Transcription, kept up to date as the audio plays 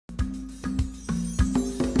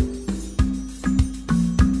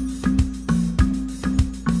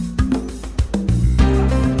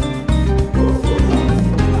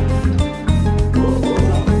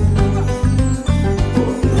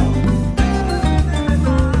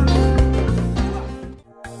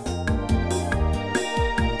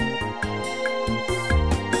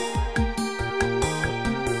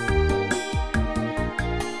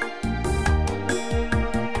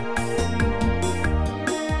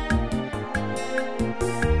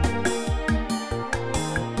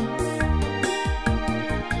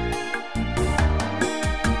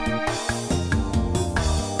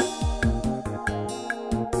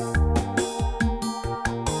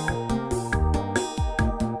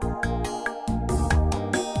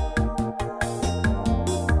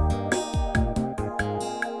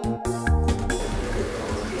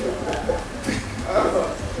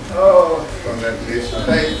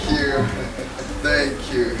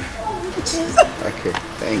Okay,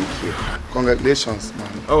 thank you. Congratulations,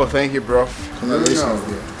 man. Oh, thank you, bro. Congratulations,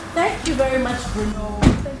 dear. Thank you very much, Bruno.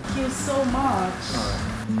 Thank you so much.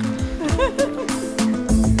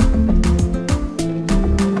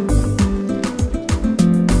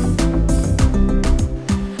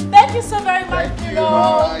 Thank you so very much,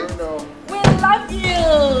 Bruno. We love you.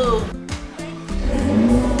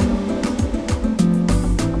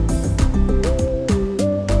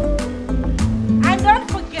 And don't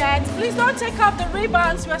forget, please don't take off the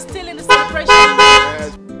ribbons. We are still in the celebration.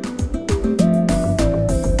 Yes.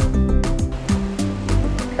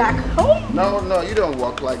 Back home? No, you don't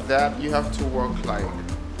walk like that. You have to walk like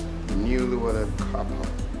newlywed couple.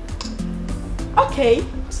 Okay,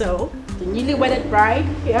 so the newly wedded bride,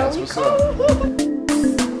 here we go.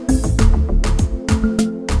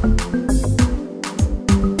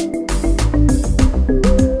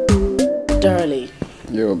 Darling.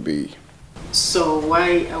 You'll be. So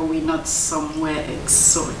why are we not somewhere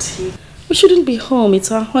exotic? We shouldn't be home,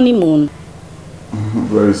 it's our honeymoon.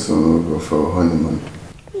 Very soon we'll go for a honeymoon.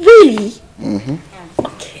 Really?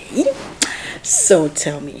 Okay. So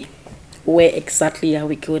tell me, where exactly are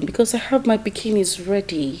we going? Because I have my bikinis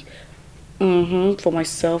ready. For my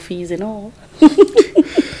selfies and all.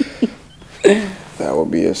 That will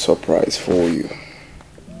be a surprise for you.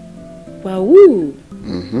 Wow.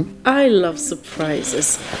 I love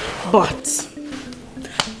surprises, but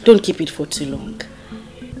don't keep it for too long.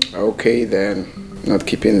 Okay then, not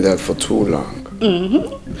keeping that for too long.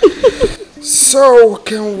 So,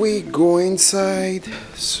 can we go inside?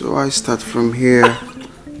 So I start from here,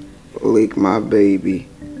 lick my baby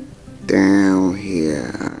down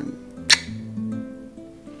here.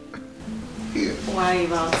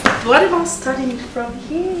 What about starting from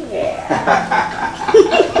here?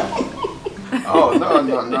 Oh, no,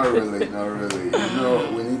 not really.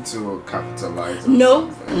 No, we need to capitalize on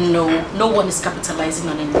something. No one is capitalizing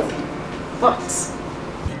on anything.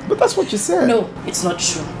 But that's what you said. No, it's not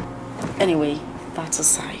true. Anyway, that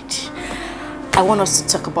aside, I want us to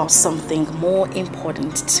talk about something more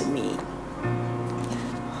important to me.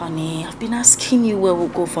 Honey, I've been asking you where we'll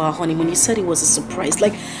go for our honeymoon. You said it was a surprise.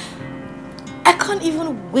 Like, I can't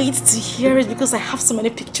even wait to hear it because I have so many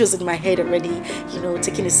pictures in my head already. You know,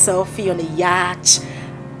 taking a selfie on a yacht,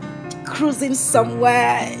 cruising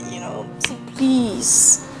somewhere, you know. So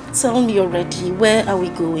please, tell me already, where are we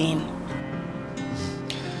going?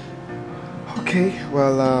 Okay,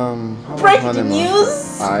 well, breaking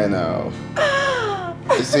news! I know.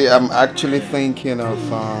 You see, I'm actually thinking of,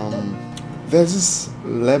 there's this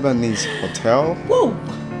Lebanese hotel. Whoa!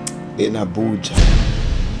 In Abuja.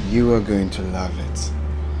 You are going to love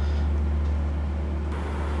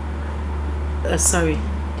it. Sorry,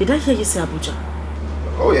 did I hear you say Abuja?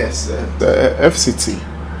 Oh yes, the FCT,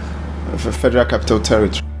 Federal Capital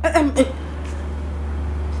Territory.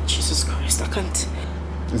 Jesus Christ, I can't.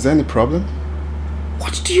 Is there any problem?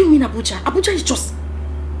 What do you mean Abuja? Abuja is just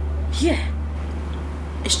here.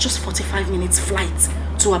 It's just 45 minutes flight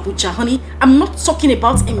to Abuja, honey. I'm not talking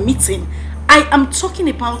about a meeting. I am talking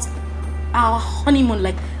about our honeymoon,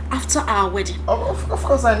 like after our wedding. Of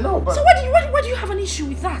course I know, but... So why do you have an issue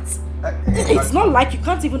with that? It's not like you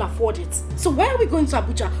can't even afford it. So why are we going to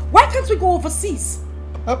Abuja? Why can't we go overseas?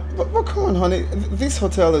 But come on, honey. This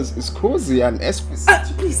hotel is cozy and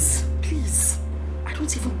exquisite. Please. I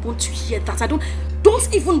don't even want to hear that.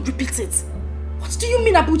 Don't even repeat it. What do you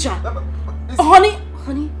mean Abuja?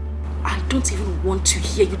 Honey, I don't even want to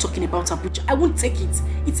hear you talking about Abuja. I won't take it.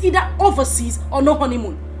 It's either overseas or no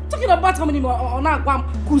honeymoon. Talking about honeymoon or now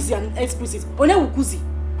Kuzi and exquisite. Kuzi.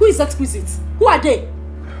 Who is exquisite? Who are they?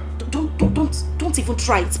 Don't even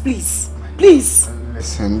try it, please. Please.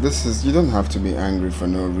 Listen, you don't have to be angry for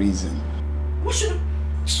no reason. What should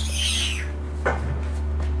I...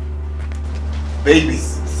 Baby.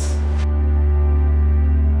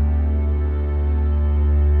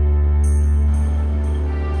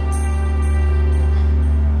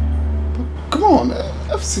 Come on,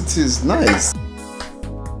 FCT is nice.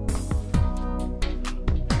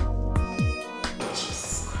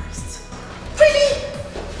 Jesus Christ. Really?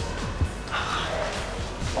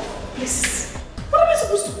 Please. What am I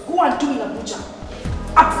supposed to go and do in Abuja?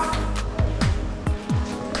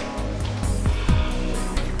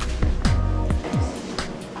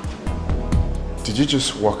 Did you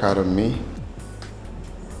just walk out on me?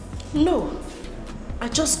 No. I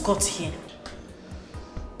just got here.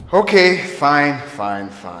 Okay, fine.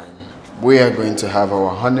 We are going to have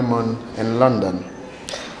our honeymoon in London.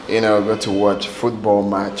 You know, go to watch football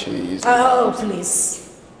matches. Oh,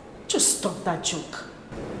 please. Just stop that joke.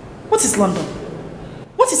 What is London?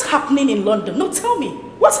 What is happening in London? No, tell me.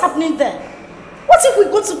 What's happening there? What if we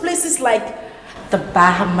go to places like the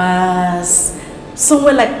Bahamas,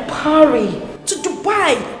 somewhere like Paris, to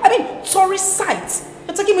Dubai? I mean, tourist sites.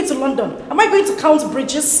 You're taking me to London. Am I going to count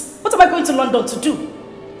bridges? What am I going to London to do?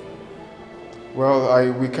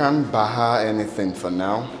 Well, we can't baha anything for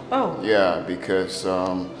now. Oh. Yeah, because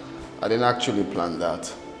I didn't actually plan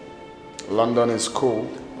that. London is cool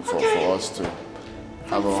for us to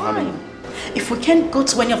have our honeymoon. If we can't go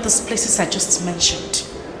to any of those places I just mentioned,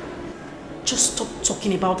 just stop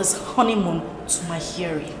talking about this honeymoon to my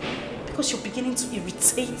hearing. Because you're beginning to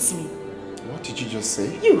irritate me. What did you just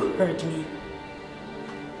say? You heard me.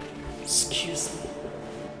 Excuse me.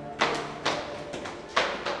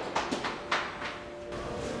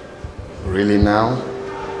 Really now?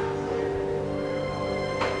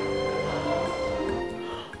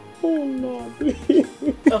 Oh no, please.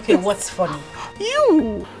 Okay, what's funny?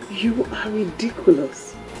 You are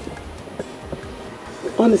ridiculous.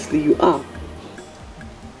 Honestly, you are.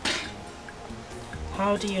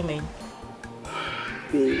 How do you mean?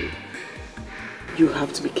 Babe, you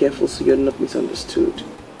have to be careful so you're not misunderstood.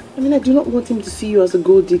 I mean, I do not want him to see you as a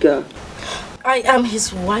gold digger. I am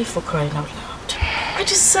his wife, for crying out loud. I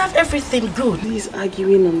deserve everything good. Please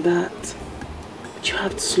arguing on that. But you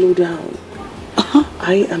have to slow down.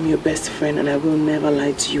 I am your best friend and I will never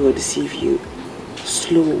lie to you or deceive you.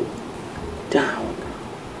 Slow down.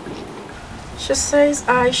 She says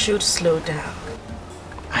I should slow down.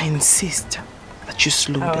 I insist that you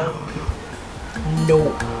slow down.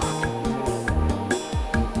 No.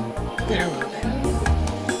 Very well then.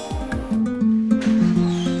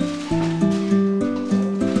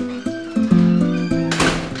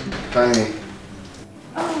 Tiny.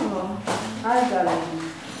 Oh, hi darling.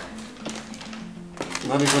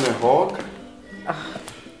 Not even a hug?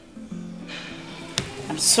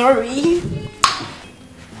 I'm sorry.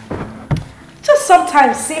 Just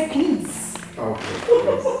sometimes say please. Okay,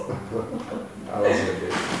 please. I was okay.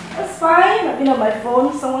 That's fine. I've been on my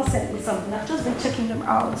phone. Someone sent me something. I've just been checking them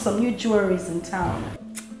out. Some new jewelries in town.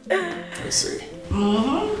 I see.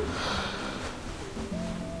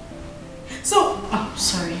 So,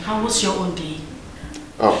 sorry. How was your own day?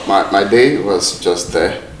 Oh, my day was just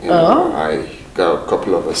there. You know, I got a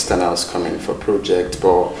couple of externals coming for project,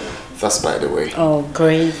 but that's by the way. Oh,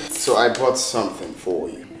 great. So I bought something for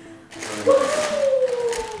you.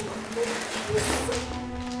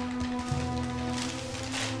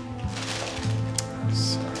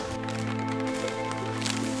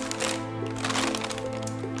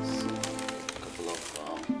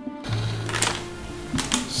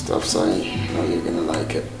 Stuffs I know you're gonna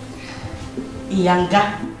like it.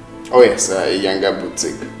 Yanga. Oh yes, Yanga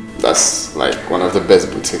boutique. That's like one of the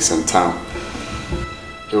best boutiques in town.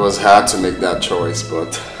 It was hard to make that choice,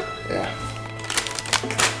 but yeah.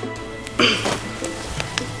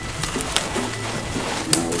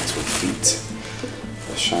 Now it will fit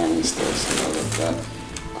the shiny stars and all of that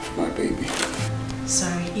of my baby.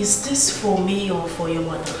 Sorry, is this for me or for your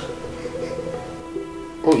mother?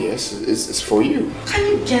 Oh yes, it's for you. Can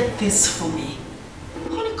you get this for me?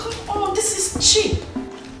 Honey, come on, this is cheap.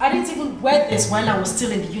 I didn't even wear this while I was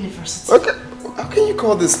still in the university. Okay, how can you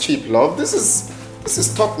call this cheap, love? This is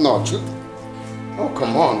top notch. Oh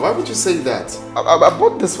come on, why would you say that? I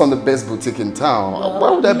bought this from the best boutique in town. Well,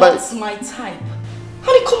 why would I buy? That's my type.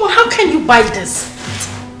 Honey, come on, how can you buy this?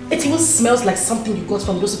 It even smells like something you got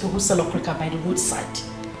from those people who sell okrika by the roadside.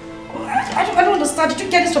 I don't understand. Did you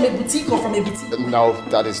get this from a boutique or from a boutique? No,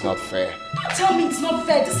 that is not fair. Don't tell me it's not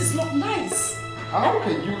fair. This is not nice. How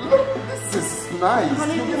can you look? This is nice.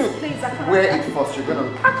 Honey, You're please, gonna I can't. wear it first. You're gonna.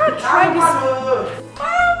 I can't try this.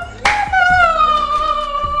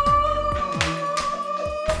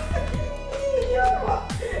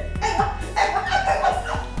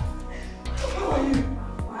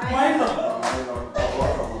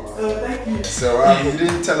 Thank you. So you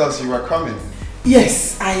didn't tell us you were coming.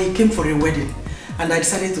 Yes, I came for a wedding and I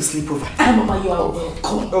decided to sleep over. Mama, you are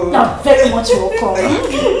welcome. You are very much welcome.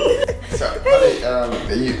 So, honey,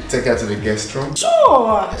 can you take her to the guest room?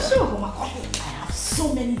 Sure, sure, Mama. I have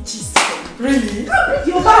so many gist for you. Really?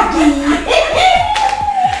 Your bag.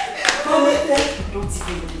 Don't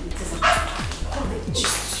even know it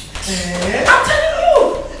is. I'm telling you,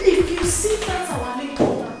 if you see that's our name.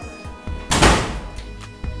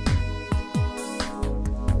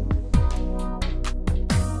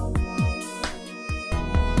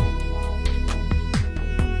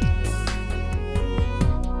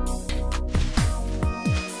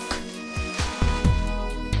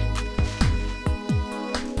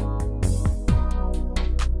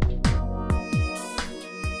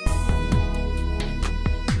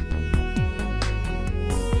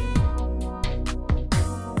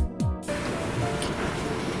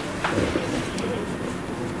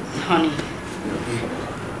 Honey,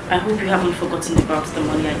 I hope you haven't forgotten about the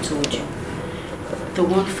money I told you. The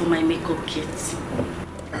one for my makeup kit.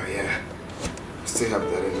 Oh yeah, I still have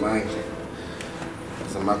that in mind.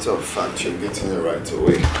 As a matter of fact, you're getting it right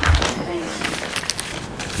away. Thank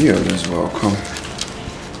you. You're always welcome.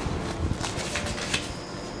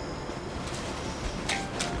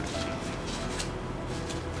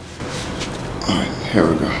 Alright, here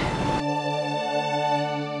we go.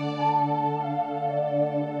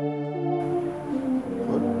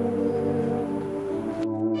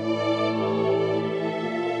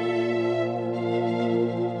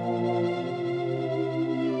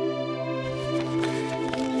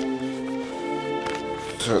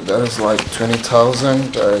 So that is like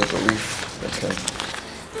 20,000, I believe. Okay.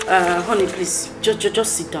 Honey, please,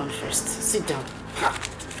 just sit down first. Sit down.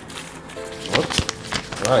 What?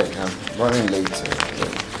 Right, I'm running late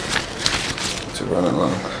to run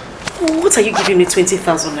along. What are you giving me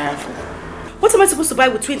 20,000 naira for? What am I supposed to buy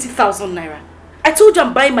with 20,000 naira? I told you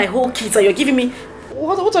I'm buying my whole kit and you're giving me...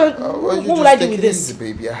 What will I do with this? Easy,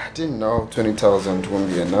 baby. I didn't know 20,000 won't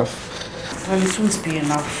be enough. Well, it won't be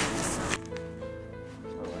enough.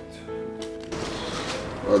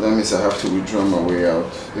 Well, that means I have to withdraw my way out.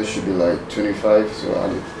 This should be like 25, so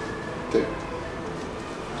I'll take.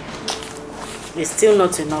 It's still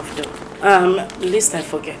not enough though. Least I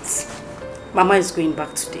forget. Mama is going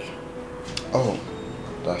back today. Oh,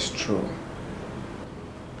 that's true.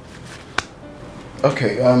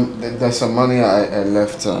 Okay, there's some money I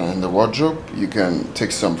left in the wardrobe. You can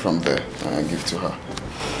take some from there and give to her.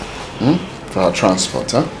 For her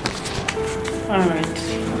transport, huh? Alright.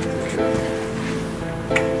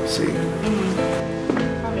 See you.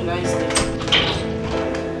 Have a nice day.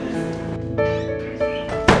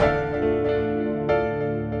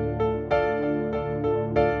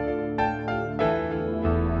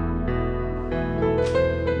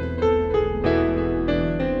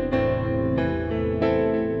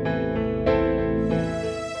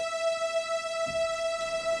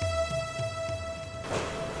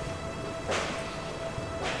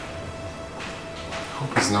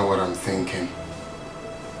 Hope it's not what I'm thinking.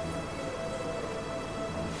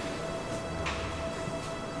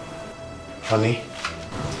 Honey?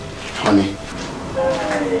 Honey?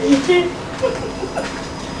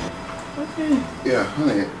 Yeah,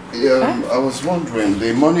 honey. Yeah, I was wondering,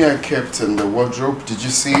 the money I kept in the wardrobe, did you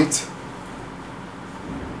see it?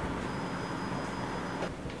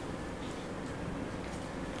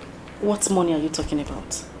 What money are you talking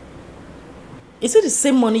about? Is it the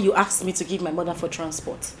same money you asked me to give my mother for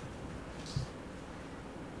transport?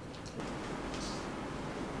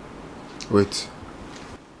 Wait.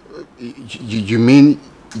 You mean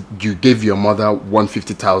you gave your mother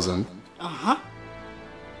 150,000? Uh-huh.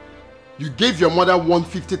 You gave your mother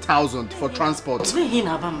 150,000 for transport.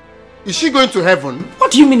 Is she going to heaven?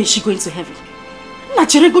 What do you mean is she going to heaven?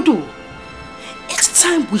 Each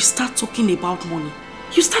time we start talking about money,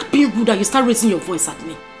 you start being rude and you start raising your voice at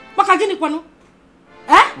me.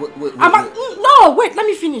 Eh? Wait. No, wait, let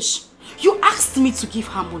me finish. You asked me to give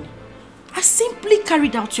her money. I simply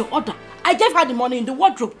carried out your order. I gave her the money in the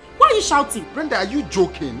wardrobe. Why are you shouting? Brenda, are you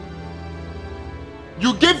joking?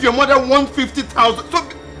 You gave your mother 150,000. So,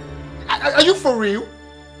 are you for real?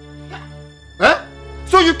 Huh?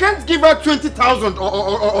 So you can't give her 20,000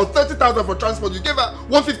 or 30,000 for transport. You gave her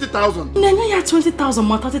 150,000. No, you have 20,000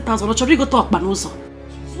 more 30,000.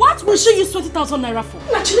 What will she use 20,000 naira for?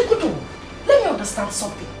 Let me understand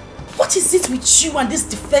something. What is it with you and this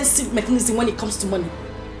defensive mechanism when it comes to money?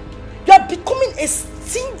 You are becoming a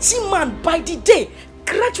stingy man by the day.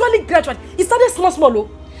 Gradually. It started small.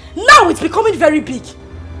 Now it's becoming very big.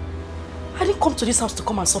 I didn't come to this house to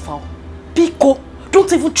come and suffer. Pico,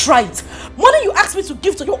 don't even try it. Money you asked me to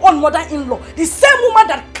give to your own mother-in-law, the same woman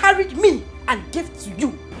that carried me and gave to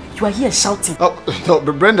you. You are here shouting. Oh, no,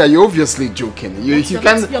 but Brenda, you're obviously joking. You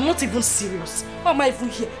can't... You're not even serious. Why am I even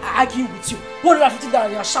here? I argue with you. 150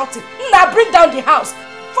 down, you're shouting. Now bring down the house.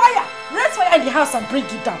 Fire! Raise fire in the house and bring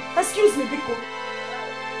it down. Excuse me, Biko.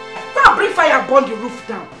 Now bring fire and burn the roof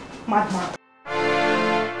down. Madman.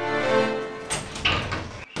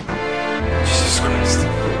 Jesus Christ.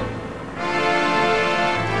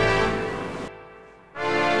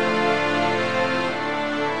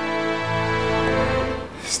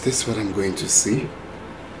 Is this what I'm going to see?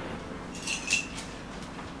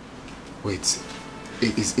 Wait,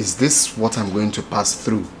 is this what I'm going to pass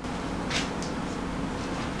through?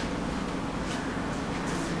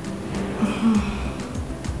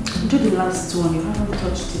 Do the last one, you haven't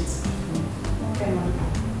touched it. Okay, ma'am.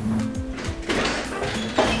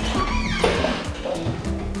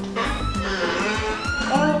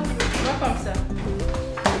 Welcome, sir.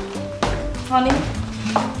 Honey?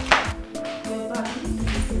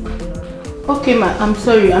 Okay, ma, I'm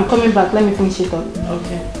sorry. I'm coming back. Let me finish it up.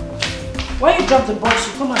 Okay. When you drop the box,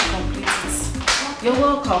 you come and complete it. You're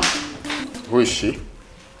welcome. Who is she?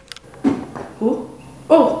 Who?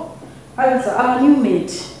 Oh, our new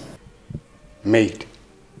maid. Maid?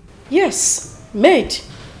 Yes, maid.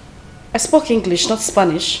 I spoke English, not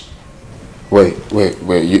Spanish. Wait.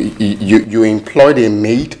 You employed a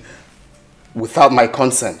maid without my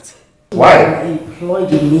consent? Why? I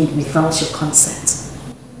employed a maid without your consent.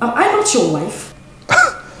 Am I not your wife?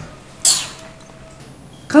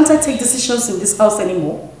 Can't I take decisions in this house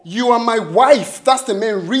anymore? You are my wife. That's the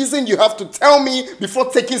main reason you have to tell me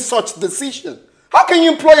before taking such decision. How can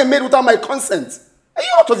you employ a maid without my consent? Are you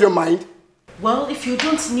out of your mind? Well, if you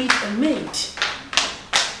don't need a maid,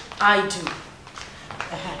 I do.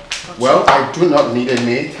 Well, I do not need a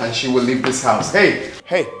maid and she will leave this house. Hey.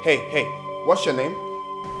 What's your name?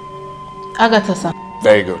 Agatha, sir.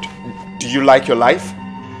 Very good. Do you like your life?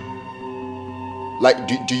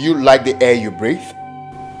 Do you like the air you breathe?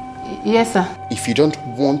 Yes, sir. If you don't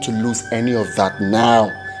want to lose any of that now,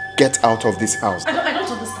 get out of this house. I don't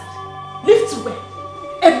understand. Leave to where?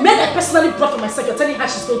 A maid I personally brought for myself, you're telling her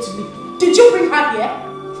she's going to leave. Did you bring her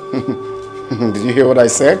here? Did you hear what I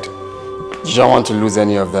said? You don't want to lose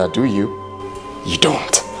any of that, do you? You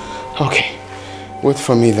don't. Okay. Wait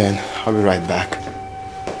for me then. I'll be right back.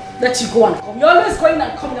 Let you go and come. You're always going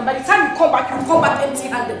and coming, and by the time you come back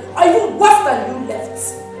empty-handed. Or even worse than you left.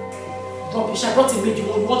 Rubbish, I brought a maid, you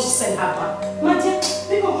want to send her back. My dear,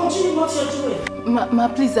 people continue what you're doing. Ma,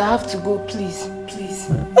 please, I have to go, please. Please.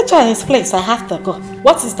 Let's try his place, I have to go.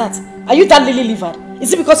 What is that? Are you that lily livered?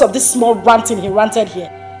 Is it because of this small ranting he ranted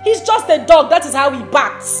here? He's just a dog, that is how he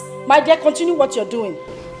barks. My dear, continue what you're doing.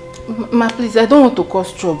 Ma, please, I don't want to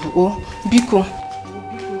cause trouble. Oh, Biko.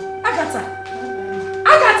 Agatha!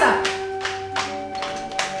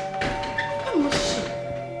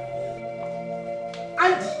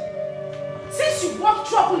 Andy, since you want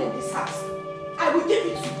trouble in this house, I will give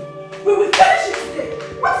it to you. We will finish it today.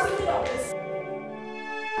 What is the meaning of this?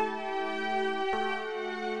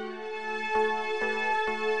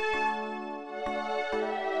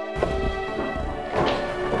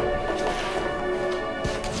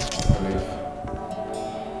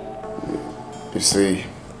 You see,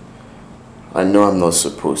 I know I'm not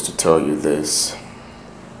supposed to tell you this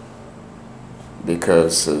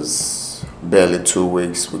because it's barely 2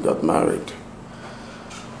 weeks we got married.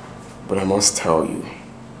 But I must tell you,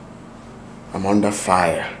 I'm under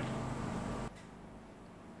fire.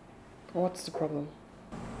 What's the problem?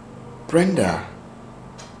 Brenda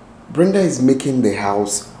is making the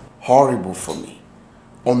house horrible for me,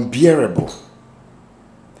 unbearable.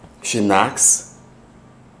 She nags.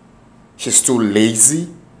 She's too lazy.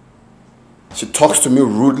 She talks to me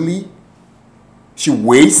rudely. She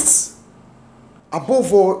wastes.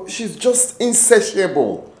 Above all, she's just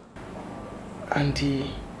insatiable.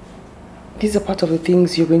 Andy, these are part of the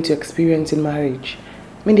things you're going to experience in marriage.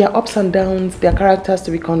 I mean, there are ups and downs, there are characters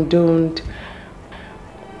to be condoned.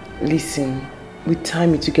 Listen, with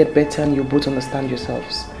time it will get better and you'll both understand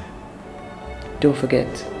yourselves. Don't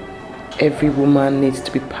forget, every woman needs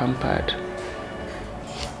to be pampered.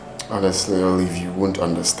 Honestly, Olive, you won't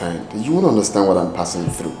understand. You won't understand what I'm passing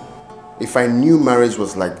through. If I knew marriage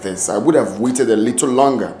was like this, I would have waited a little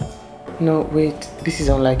longer. No, wait. This is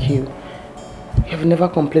unlike you. You have never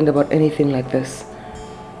complained about anything like this.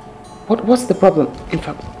 What's the problem? In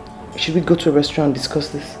fact, should we go to a restaurant and discuss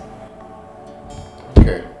this?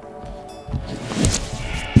 Okay.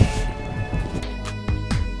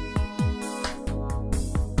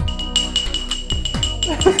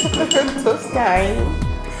 Toast time.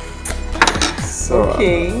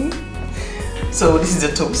 Okay. So this is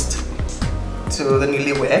a toast to the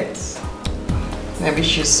newlyweds. I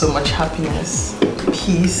wish you so much happiness,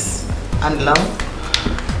 peace, and love.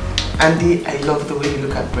 Andy, I love the way you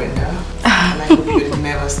look at Brenda, and I hope you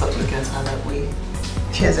never stop looking at her that way.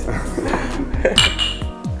 Cheers.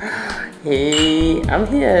 Hey, I'm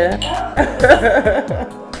here.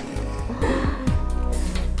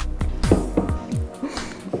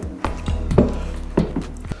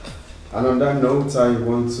 And on that note, I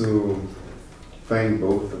want to thank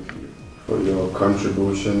both of you for your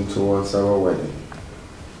contribution towards our wedding.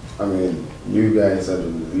 I mean, you guys are the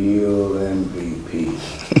real MVP.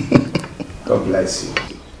 God bless you.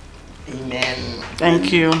 Amen.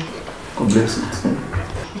 Thank you. God bless you.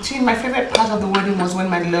 Between my favorite part of the wedding was when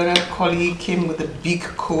my learner colleague came with a big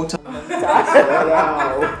coat.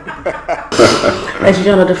 And you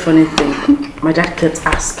know another funny thing? My dad kept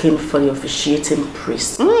asking for the officiating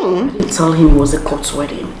priest. I didn't tell him it was a court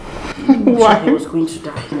wedding. Why? He was going to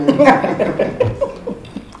die.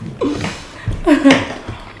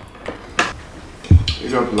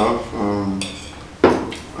 What's up, love?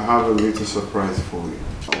 I have a little surprise for you.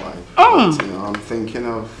 But, I'm thinking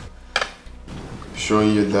of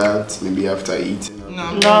showing you that maybe after eating.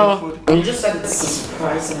 No. You just said it's a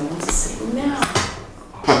surprise and I want to say no.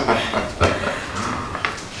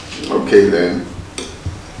 Okay then.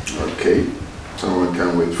 Okay. Someone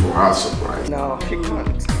can wait for her surprise. No, she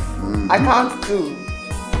can't. I can't too.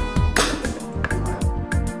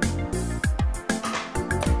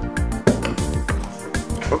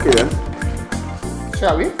 Okay then.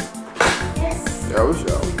 Shall we? Yes. Yeah, we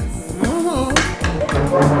shall.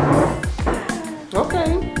 Okay.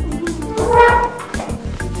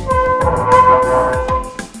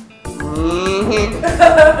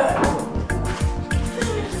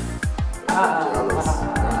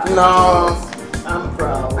 No, I'm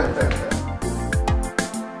proud.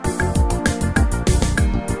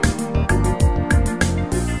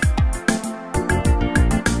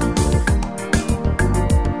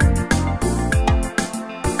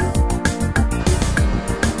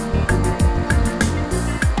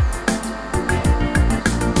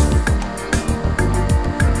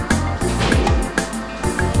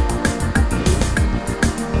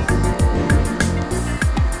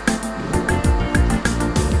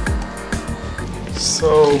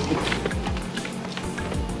 So,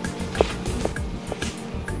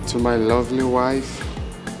 to my lovely wife,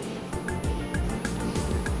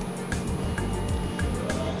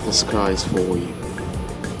 the sky is for you.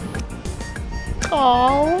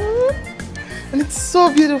 Oh, and it's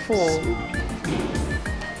so beautiful.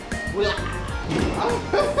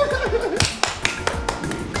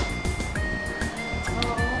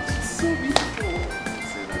 So beautiful.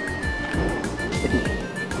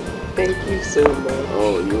 Thank you so much.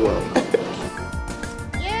 Oh, you're welcome.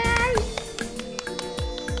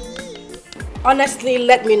 Honestly,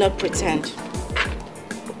 let me not pretend.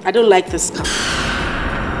 I don't like this car.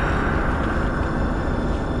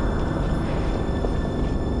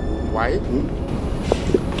 Why?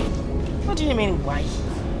 What do you mean, why?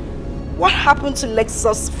 What happened to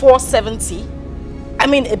Lexus 470? I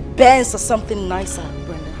mean, a Benz or something nicer,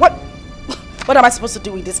 Brenda. What am I supposed to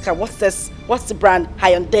do with this car? What's this? What's the brand?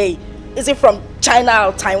 Hyundai? Is it from China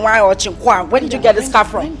or Taiwan or Qinghuang? Where did you get this car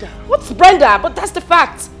from? Brenda. What's Brenda? But that's the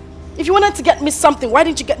fact. If you wanted to get me something, why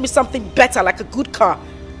didn't you get me something better, like a good car?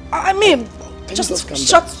 I mean, just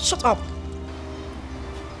shut up.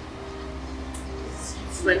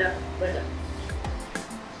 Brenda.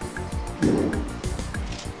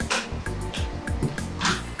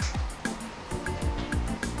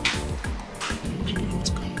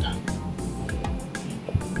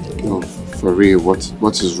 No, for real,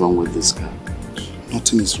 what is wrong with this car?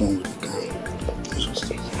 Nothing is wrong with the car.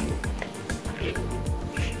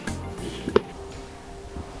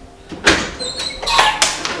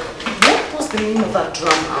 What was the name of that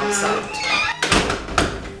drum outside?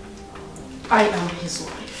 I am his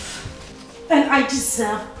wife. And I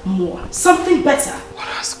deserve more. Something better. What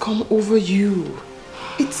has come over you?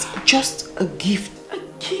 It's just a gift. A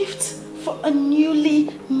gift for a newly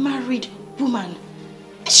married woman.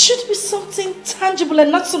 It should be something tangible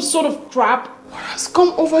and not some sort of crap. What has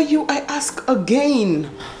come over you, I ask again.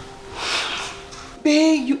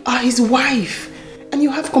 Bae, you are his wife. And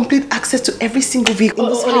you have complete access to every single vehicle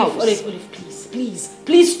in this house. Olive,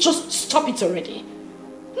 please, just stop it already.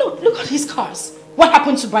 No, look at his cars. What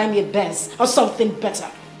happened to buying me a Benz or something better?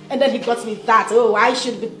 And then he got me that. Oh, I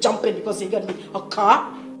should be jumping because he got me a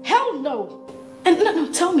car? Hell no. And no,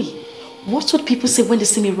 tell me, what would people say when they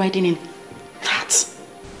see me riding in that?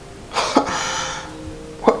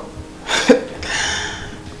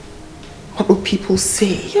 What will people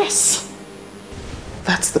say? Yes.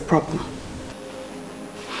 That's the problem.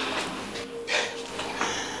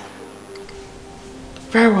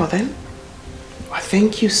 Very well then. Well,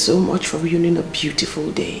 thank you so much for ruining a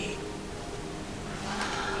beautiful day.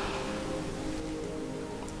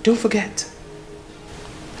 Don't forget,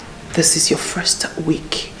 this is your first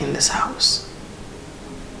week in this house.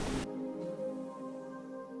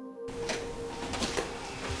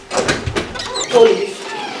 Olive.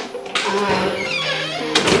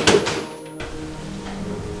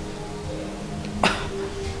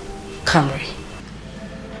 Camry.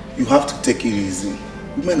 You have to take it easy.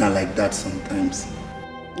 Women are like that sometimes.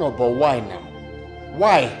 No, but why now?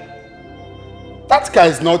 Why? That car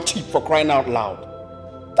is not cheap, for crying out loud.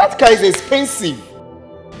 That car is expensive.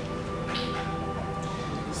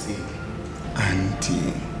 See,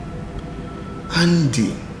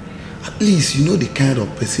 Andy, at least you know the kind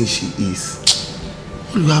of person she is.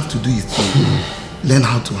 All you have to do is to learn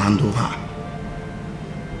how to handle her.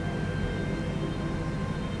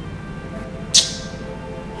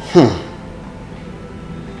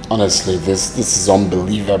 Honestly, this is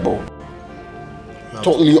unbelievable.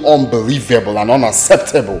 Totally unbelievable and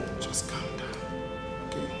unacceptable. Just calm down.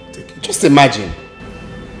 Okay, take it. Just imagine.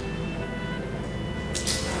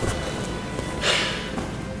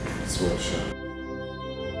 It's well, sure.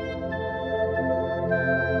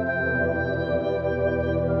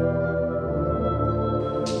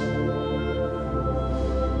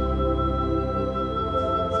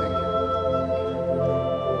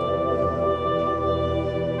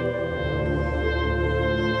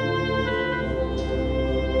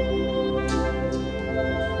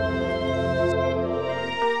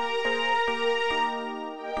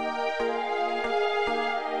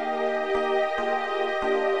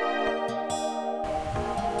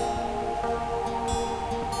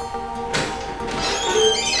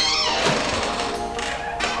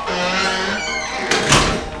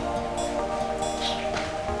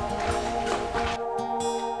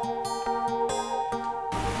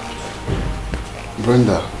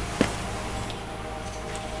 Brenda,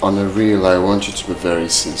 on a real, I want you to be very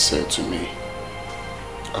sincere to me.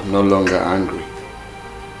 I'm no longer angry.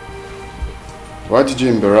 Why did you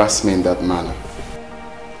embarrass me in that manner?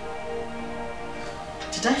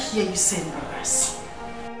 Did I hear you say embarrass?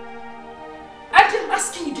 I'm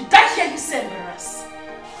asking you, did I hear you say embarrass?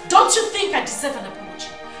 Don't you think I deserve an apology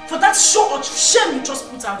for that show of shame you just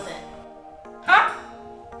put out there? Huh?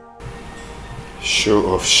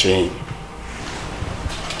 Show of shame.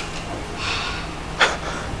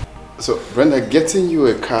 So, Brenda, getting you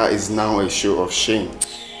a car is now a show of shame.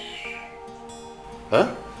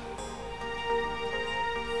 Huh?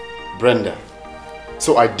 Brenda,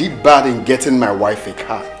 so I did bad in getting my wife a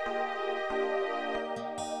car.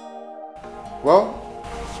 Well,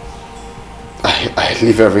 I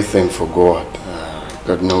leave everything for God.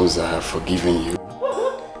 God knows I have forgiven you.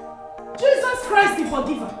 Jesus Christ the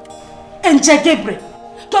forgiver. And Gabriel,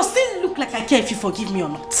 does it look like I care if you forgive me or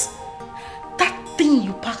not? That thing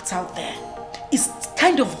you packed out there is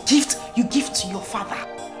kind of gift you give to your father,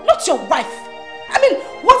 not your wife. I mean,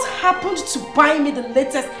 what happened to buying me the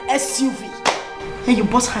latest SUV? And you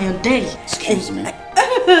bought her your day. Excuse me?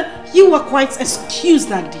 You were quite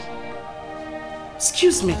excused, Andy.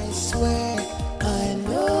 Excuse me. I swear I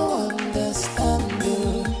no understand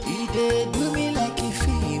you. He dey do me like a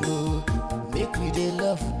feeble. Make me dey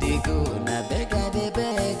love dey go. Na beg I dey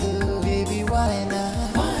beg you. Baby, why now?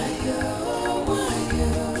 Why you?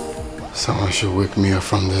 Someone should wake me up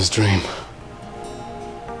from this dream.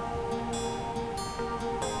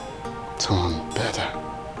 Someone better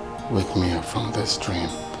wake me up from this dream.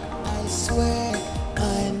 I swear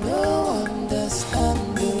I no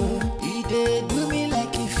understand you. He dey do me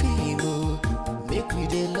like a feeble. Make me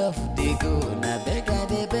dey love dey go. Na beg I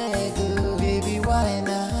dey beg you. Baby, why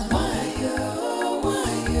now? Why you?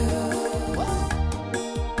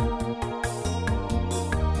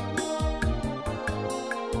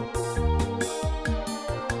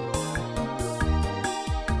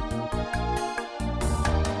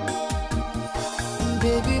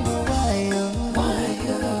 Baby, no, why you?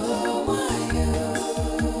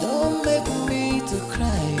 Don't make me to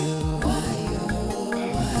cry, you. Why you?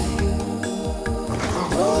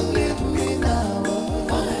 Don't leave me now.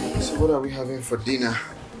 So what are we having for dinner?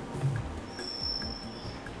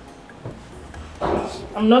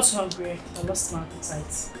 I'm not hungry. I lost my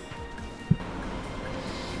appetite.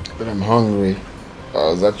 But I'm hungry. I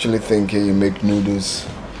was actually thinking you make noodles.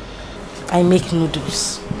 I make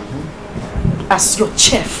noodles. As your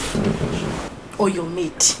chef or your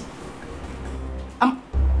maid.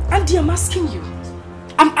 Andy, I'm asking you.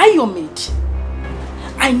 Am I your maid?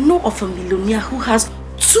 I know of a millionaire who has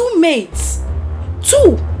 2 maids.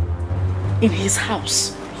 2! In his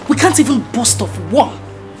house. We can't even boast of 1.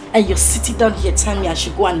 And you're sitting down here telling me I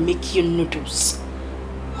should go and make you noodles.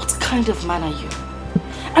 What kind of man are you?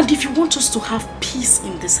 And if you want us to have peace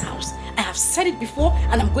in this house, I have said it before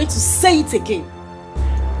and I'm going to say it again.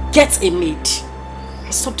 Get a maid.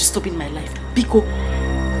 Stop disturbing my life. Biko.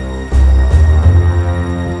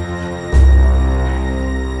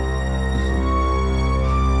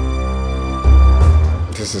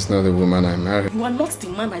 This is not the woman I married. You are not the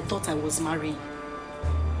man I thought I was marrying.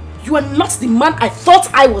 You are not the man I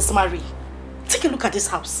thought I was marrying. Take a look at this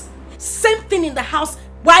house. Same thing in the house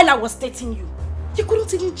while I was dating you. You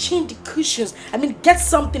couldn't even change the cushions. I mean, get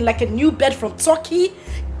something like a new bed from Turkey.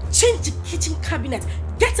 Change the kitchen cabinet.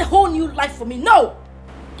 Get a whole new life for me. No!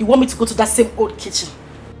 You want me to go to that same old kitchen?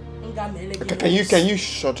 Can you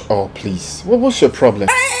shut up, please? What's your problem?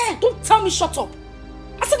 Hey, don't tell me shut up.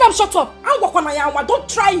 I said Madam, shut up. Don't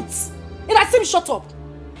try it. And I say shut up.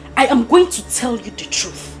 I am going to tell you the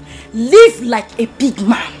truth. Live like a big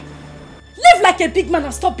man. Live like a big man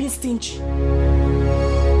and stop being stingy.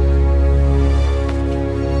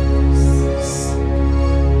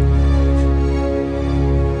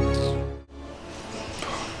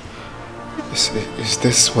 Is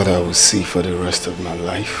this what I will see for the rest of my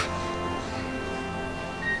life?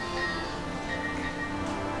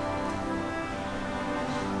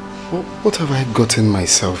 What have I gotten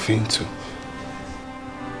myself into?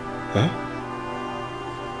 Huh?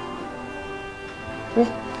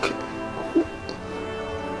 Okay.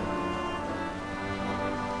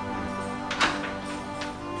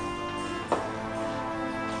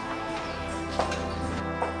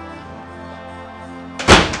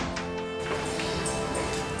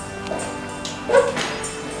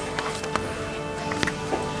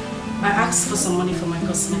 I asked for some money for my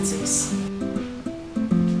cosmetics.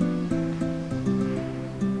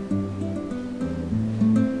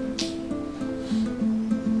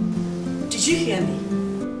 Did you hear me?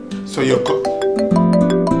 So you're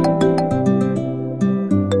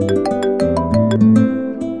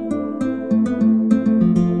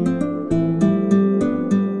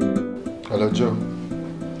Hello, Joe.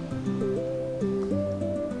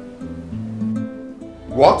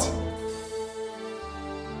 What?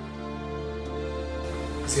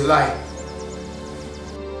 It's a lie.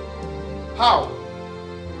 How?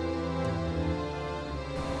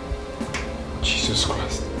 Jesus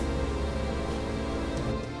Christ.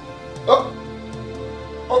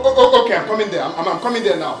 Okay, I'm coming there. I'm coming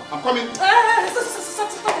there now. I'm coming. Stop.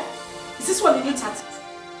 Is this one the new tactic?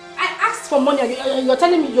 I asked for money. You're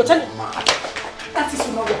telling me. That is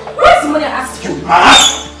not work. Where's the money I asked you?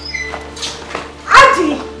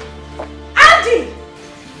 Andy!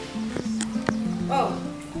 Oh,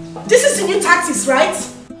 this is the new tactics, right?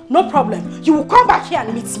 No problem. You will come back here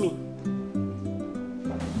and meet me.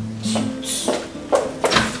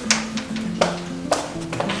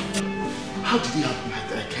 How did it happen like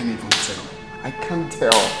that? I can't even tell. I can't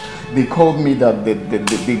tell. They called me that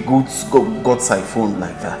the goods got siphoned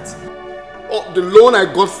like that. Oh, the loan I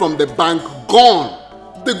got from the bank, gone.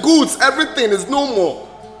 The goods, everything is no more.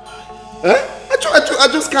 Eh? I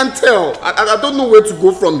just can't tell. I don't know where to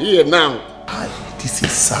go from here now. This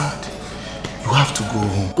is sad. You have to go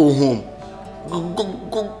home. Go home?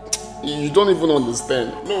 Go. You don't even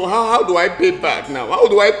understand. No, how do I pay back now? How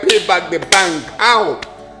do I pay back the bank? How?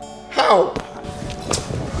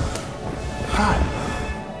 Hi.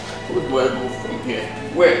 Where do I go from here?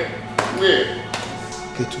 Where?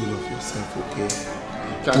 Get rid of yourself, okay?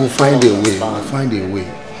 We'll find a way.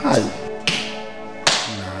 Hi.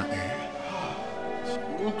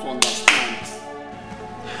 You don't understand.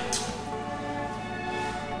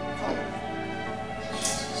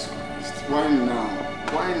 Why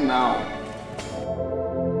now?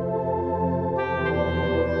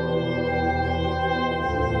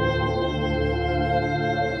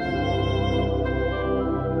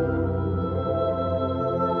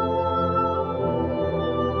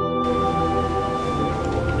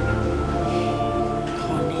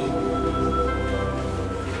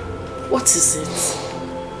 What is it?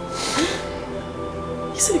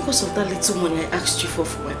 Is it because of that little money I asked you for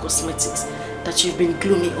my cosmetics that you've been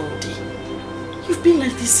gloomy all day? You've been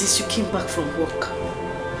like this since you came back from work.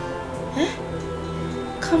 Eh?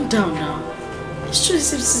 Calm down now. It's true,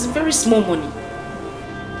 this is very small money.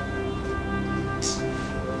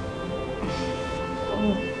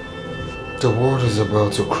 The world is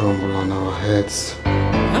about to crumble on our heads.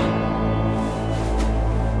 Huh?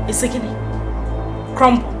 It's again.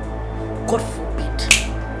 Crumble. God forbid.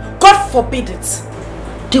 God forbid it.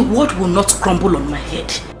 The world will not crumble on my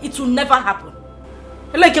head. It will never happen.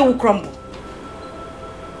 Like it will crumble.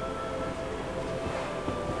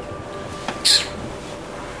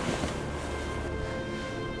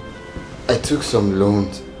 I took some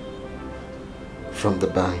loans from the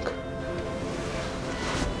bank.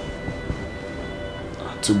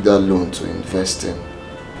 I took that loan to invest in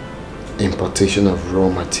importation of raw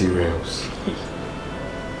materials.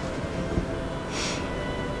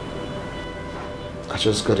 I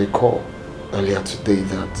just got a call earlier today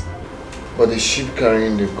that the ship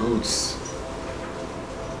carrying the goods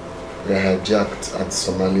were hijacked at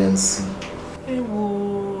Somalian Sea.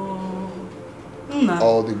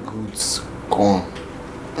 All the goods gone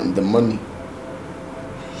and the money.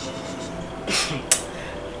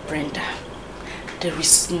 Brenda, there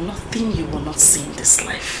is nothing you will not see in this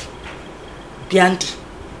life. Biandi,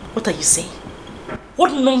 what are you saying?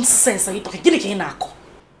 What nonsense are you talking?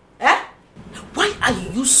 Eh? Why are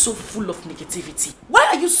you so full of negativity? Why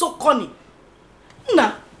are you so corny?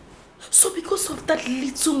 Nah, So because of that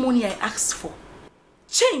little money I asked for,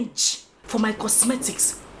 change for my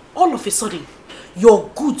cosmetics, all of a sudden, your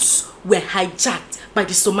goods were hijacked by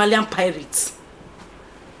the Somalian pirates.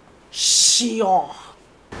 Sure.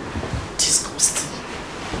 Disgusting.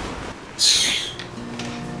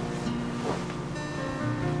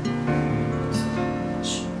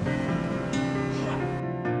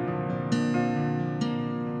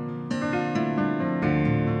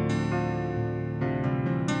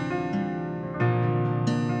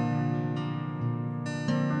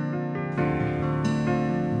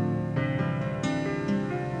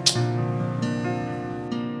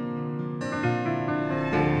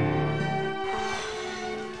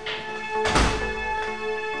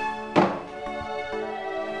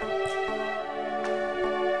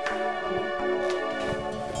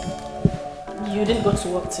 You didn't go to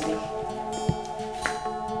work today.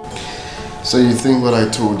 So you think what I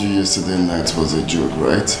told you yesterday night was a joke,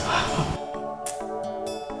 right?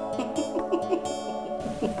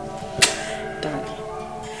 Darling,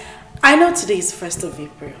 I know today is 1st of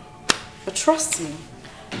April, but trust me,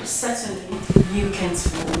 certainly you can't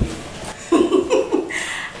fool me.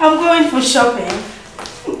 I'm going for shopping.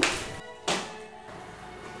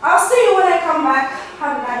 I'll see you when I come back.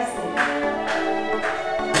 Have a nice day.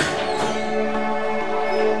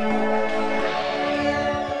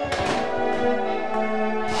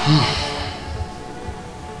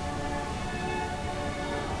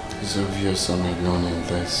 It's obvious I'm alone in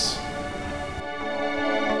this.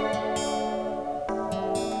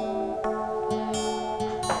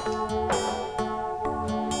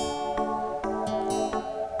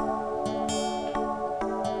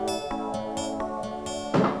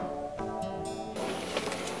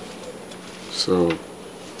 So,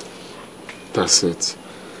 that's it.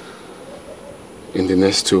 In the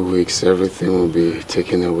next 2 weeks, everything will be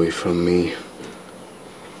taken away from me.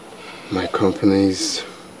 My companies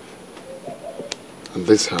and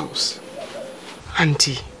this house.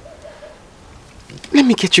 Auntie, let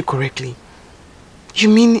me get you correctly. You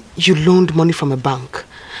mean you loaned money from a bank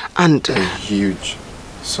and... A huge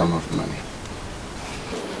sum of money.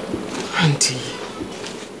 Auntie,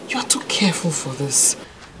 you are too careful for this.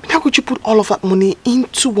 How could you put all of that money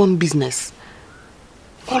into one business?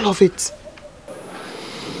 All of it.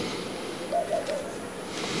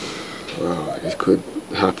 Well, it could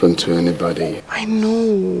happen to anybody. I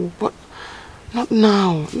know, but not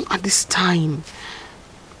now, not at this time.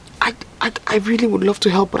 I really would love to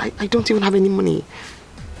help, but I don't even have any money.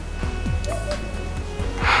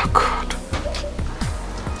 Oh, God.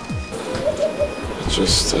 I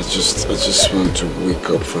just want to wake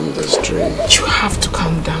up from this dream. You have to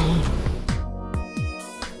calm down.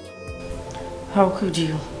 How could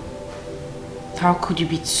you? How could you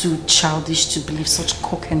be too childish to believe such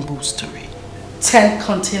cock and bull story? 10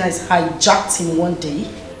 containers hijacked in one day?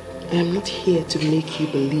 I am not here to make you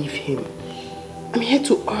believe him. I'm here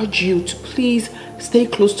to urge you to please stay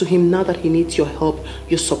close to him now that he needs your help,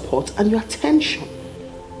 your support, and your attention.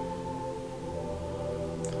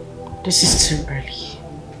 This is too early.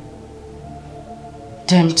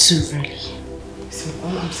 Damn too early. Listen,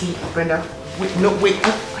 all I'm saying, Brenda, wait, no, wait.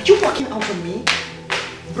 Are you walking out on me?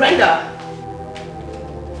 Brenda!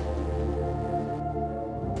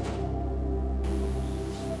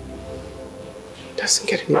 Doesn't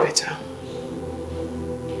get any better.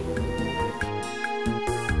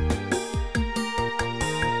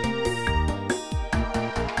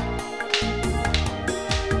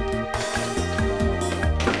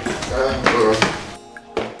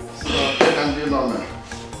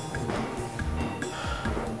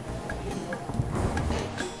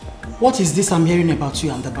 What is this I'm hearing about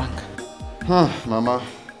you and the bank? Mama.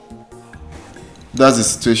 That's the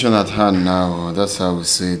situation at hand now. That's how we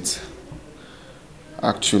see it.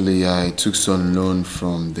 Actually, I took some loan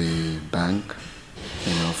from the bank,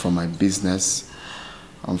 for my business.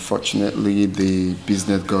 Unfortunately, the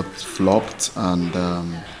business got flopped and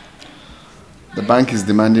the bank is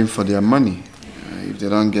demanding for their money. If they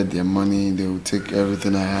don't get their money, they will take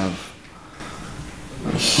everything I have.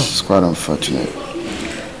 It's quite unfortunate.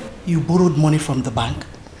 You borrowed money from the bank?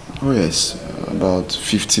 Oh yes, about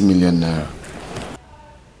 50 million naira.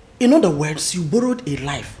 In other words, you borrowed a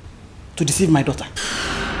life to deceive my daughter.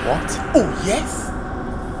 What? Oh yes?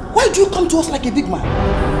 Why do you come to us like a big man?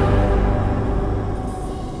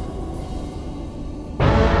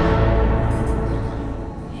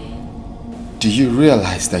 Do you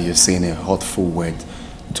realize that you're saying a hurtful word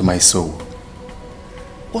to my soul?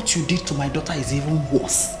 What you did to my daughter is even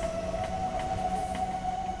worse.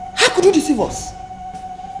 How could you deceive us?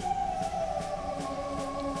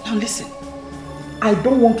 Now listen, I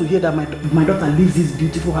don't want to hear that my daughter leaves this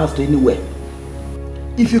beautiful house to anywhere.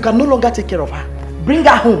 If you can no longer take care of her, bring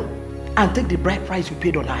her home and take the bride price you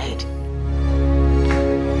paid on her head.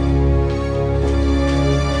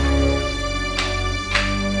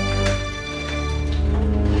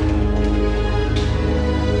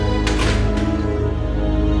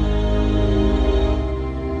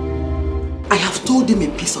 I have told him a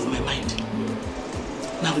piece of my mind.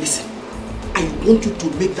 Now listen, I want you to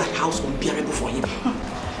make that house unbearable for him.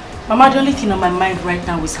 Mama, the only thing on my mind right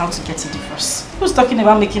now is how to get a divorce. Who's talking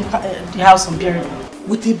about making the house unbearable?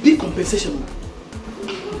 With a big compensation.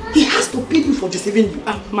 He has to pay you for deceiving you.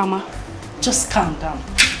 Mama, just calm down.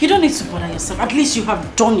 You don't need to bother yourself. At least you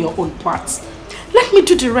have done your own part. Let me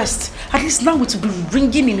do the rest. At least now it will be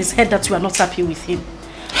ringing in his head that you are not happy with him.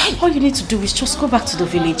 All you need to do is just go back to the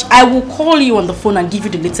village. I will call you on the phone and give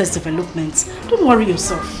you the latest developments. Don't worry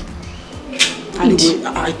yourself. Anyway,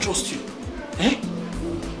 I trust you. Eh?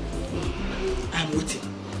 I'm waiting.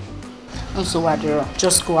 Also, Adira,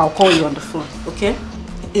 just go. I'll call you on the phone, okay?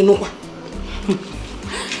 Enough.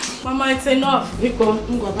 Mama, it's enough.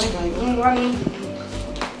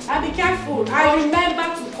 I'll be careful. I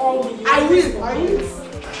remember to call you. I will.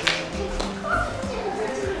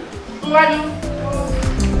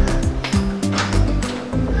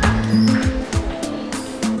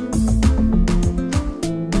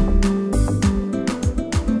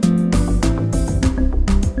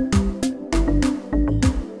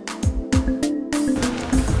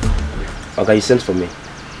 Okay, you sent for me.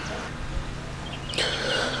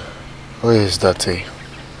 Where is Dati?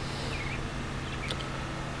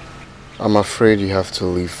 I'm afraid you have to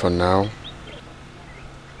leave for now.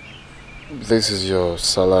 This is your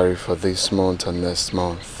salary for this month and next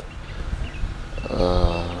month.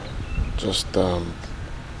 Just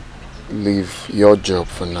leave your job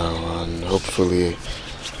for now and hopefully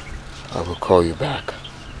I will call you back.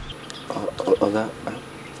 Oga,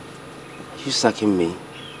 you sacking me?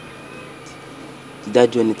 Did I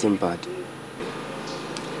do anything bad?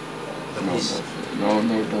 Please. No,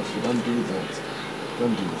 Duffy, don't do that.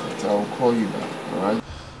 Don't do that. I will call you back, alright?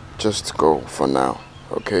 Just go for now,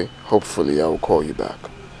 okay? Hopefully I will call you back.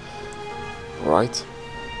 Alright?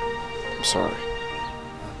 I'm sorry.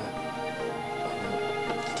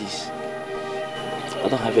 Please. I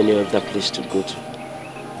don't have any other place to go to.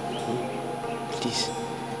 Please.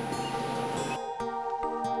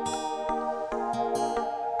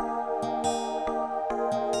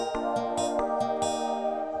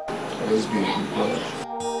 Let's be a good brother.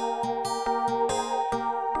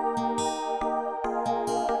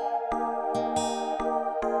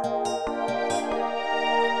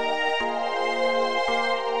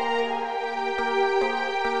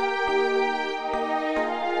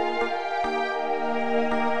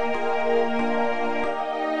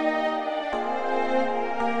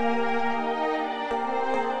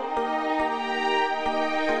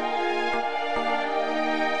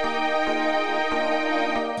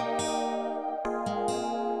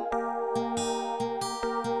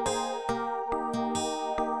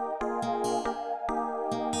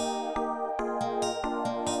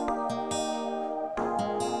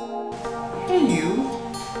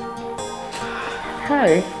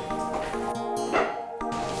 Hi.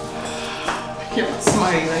 You're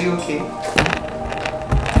smiling, are you okay?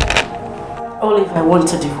 Olive, I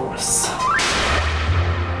want a divorce.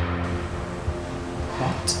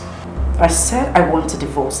 What? I said I want a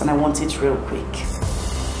divorce and I want it real quick.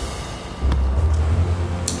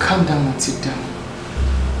 Calm down and sit down.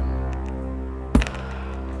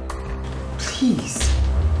 Please,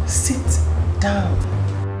 sit down.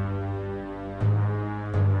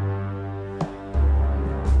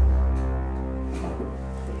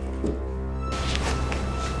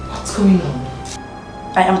 What's going on?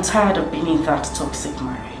 I am tired of being in that toxic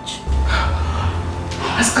marriage.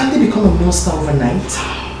 Has Andy become a monster overnight?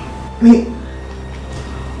 I mean,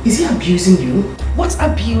 is he abusing you? What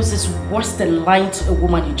abuse is worse than lying to a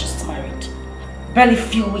woman you just married? Barely a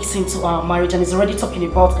few weeks into our marriage and he's already talking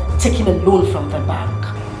about taking a loan from the bank.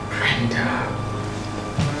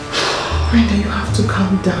 Brenda, you have to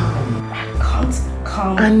calm down. I can't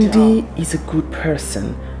calm down. Andy is a good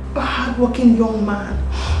person, a hardworking young man,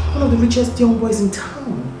 one of the richest young boys in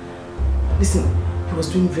town. Listen, he was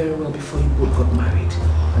doing very well before you both got married.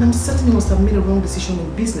 And I'm certain he must have made a wrong decision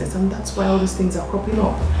in business, and that's why all these things are cropping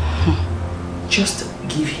up. Just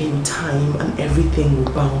give him time and everything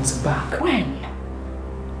will bounce back. When?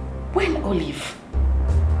 When, Olive?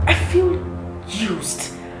 I feel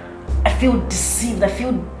used. I feel deceived. I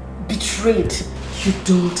feel betrayed. You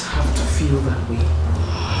don't have to feel that way.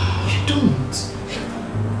 You don't.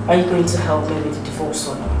 Are you going to help me with the divorce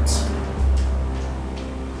or not?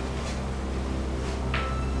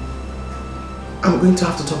 I'm going to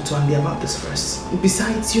have to talk to Andy about this first.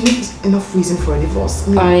 Besides, you need enough reason for a divorce.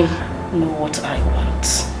 I know what I want.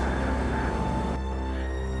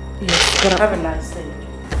 Yes, but have a nice day.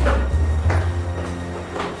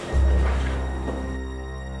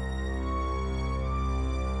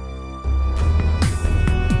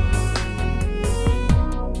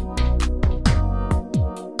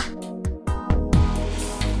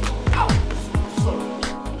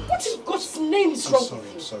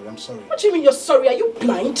 I'm sorry. What do you mean you're sorry? Are you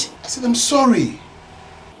blind? I said I'm sorry.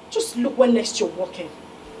 Just look when next you're walking.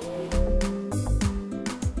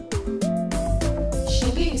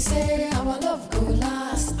 She say our love go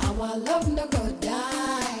last, our love no go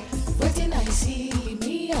die. Waiting I see,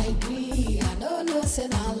 me I agree, I don't know say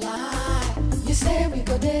na lie. You say we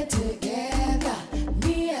go there together,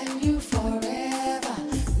 me and you forever.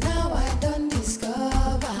 Now I don't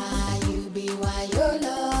discover, you be why your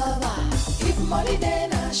lover. If money then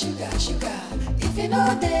sugar, sugar. If you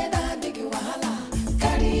know then I big wahala.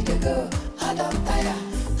 Carry the go, I don't tire.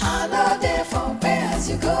 I know there for pay as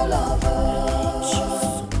you go, lover.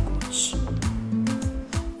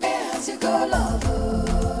 Pay as you go, lover.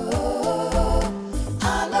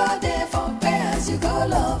 I know there for pay as you go,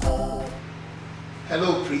 lover.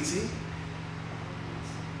 Hello, pretty.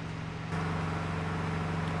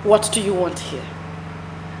 What do you want here?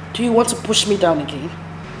 Do you want to push me down again?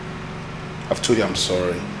 I've told you I'm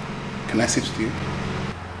sorry. Can I sit with you?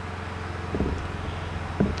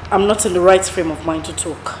 I'm not in the right frame of mind to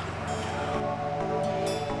talk.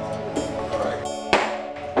 Alright.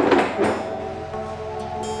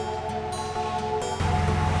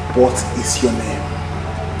 What is your name?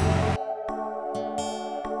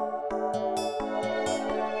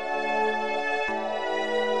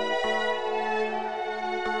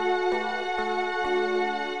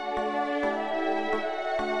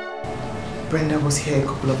 Brenda was here a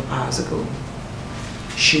couple of hours ago.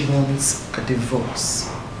 She wants a divorce.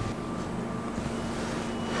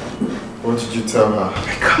 What did you tell her?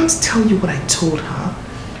 I can't tell you what I told her.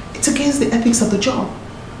 It's against the ethics of the job.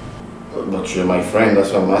 But you're my friend,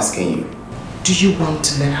 that's why I'm asking you. Do you want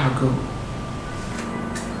to let her go?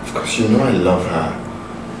 Of course, you know I love her.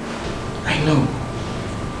 I know.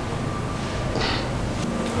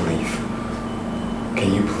 Olive,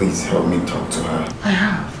 can you please help me talk to her? I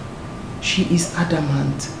have. She is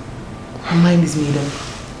adamant. Her mind is made up.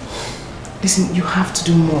 Listen, you have to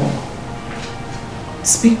do more.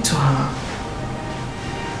 Speak to her.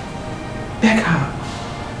 Beg her.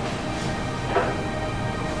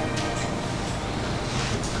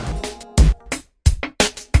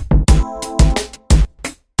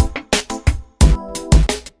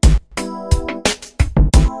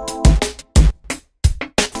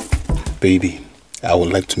 Baby, I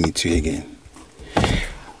would like to meet you again.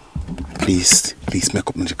 Please make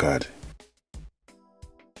up the card.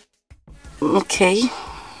 Okay.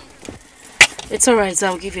 It's alright,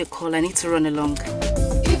 I'll give you a call. I need to run along.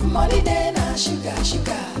 If money then I sugar,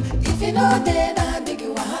 sugar. If you know then I big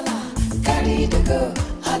wahala. Carry the go,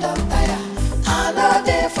 I don't tire. I know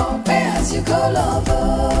there for pay as you go,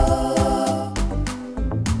 lover.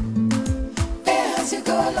 Pay as you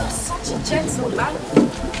go, lover. Such a gentleman.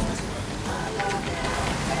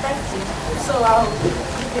 Thank you. So I'll give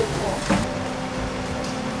you a call.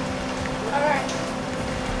 Alright.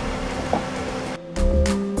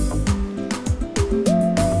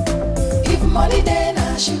 Money then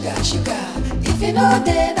I sugar, sugar. If you know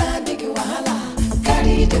then I big wahala.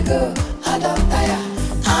 Carry the go, I don't tire.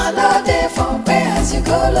 I know there for pay as you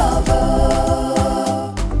go, lover.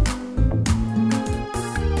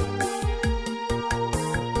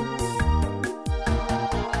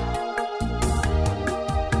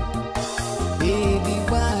 Baby,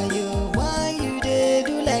 why you dey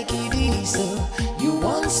do like it is so? You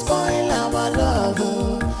won't spoil our love,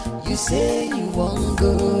 oh. You say you won't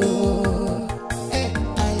go.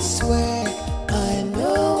 I swear I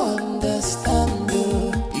no understand,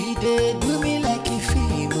 oh. He dey do me like a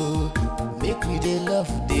film, oh. Make me dey love,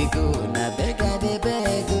 dey go. Na beg I dey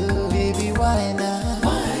beg, oh. Baby, why now?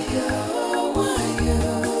 Why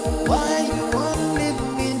you won't leave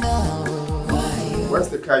me now? Why you? Where's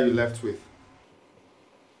the car you left with?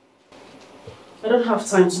 I don't have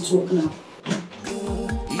time to talk now.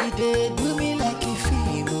 He dey do me like a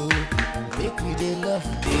film, oh. Make me dey love,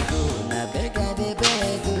 dey go. Na beg I dey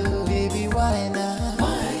beg, oh. Baby, why now?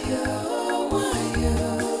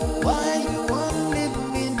 Why you won't leave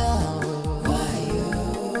me now? Why you?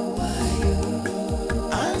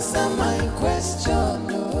 Answer my question,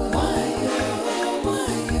 oh. Why you?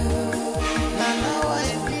 Now I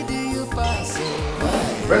need you pass,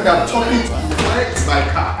 oh. Brenda, I'm talking to you. Where is my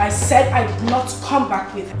car? I said I did not come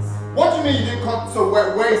back with it. What do you mean you didn't come? So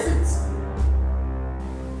where is it?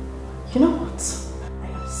 You know what? I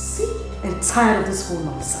am sick and tired of this whole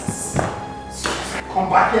nonsense. Come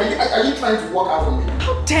back here. Are you trying to walk out on me?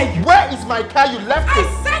 How dare you? Where is my car? You left it.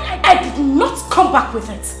 I said I did not come back with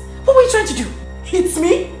it. What were you trying to do? Hit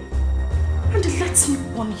me? And let me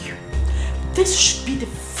warn you. This should be the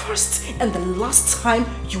first and the last time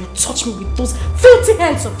you will touch me with those filthy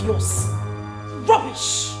hands of yours.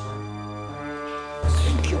 Rubbish.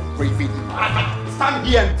 You're raving. Stand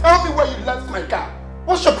here and tell me where you left my car.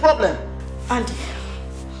 What's your problem? Andy,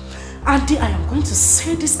 I am going to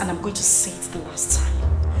say this and I'm going to say it the last time.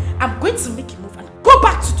 I'm going to make a move and go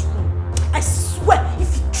back to the room. I swear,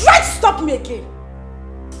 if you try to stop me again.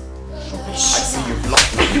 I see you've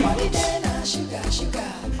lost me.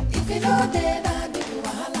 Sugar. If you know then I big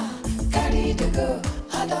wahala. Carry the go,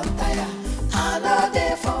 I don't tire. I know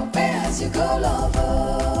they for pay as you go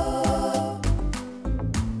lover.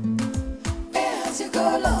 Pay as you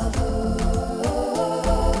go lover.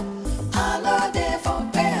 I know they for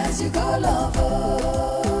pay as you go lover.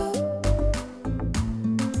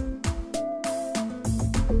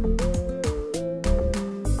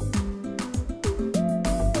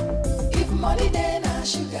 If money then I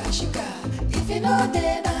sugar. If you know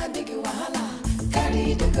then I big wahala.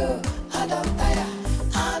 Carry the go, I don't tire.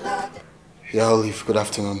 I know. Yeah, Olive, good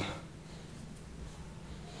afternoon.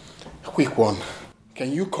 A quick one.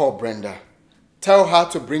 Can you call Brenda? Tell her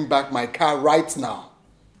to bring back my car right now.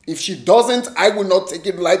 If she doesn't, I will not take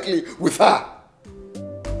it lightly with her.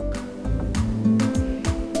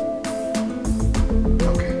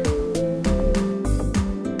 Okay.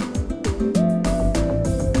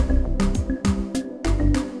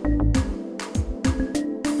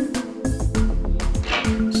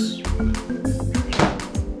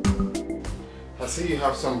 I see you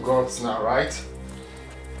have some guts now, right?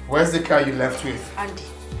 Where's the car you left with? Andy,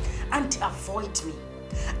 avoid me.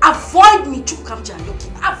 Avoid me, Chukamja Yoki.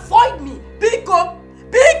 Avoid me. Biko,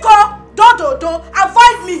 do,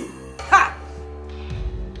 avoid me. Ha!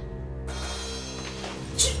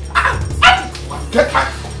 Andy! Get back!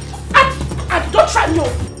 Andy, don't try me.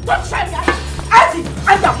 Don't try me, Andy,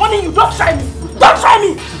 I'm warning you. Don't try me. Don't try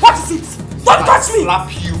me. What is it? Don't touch me. Slap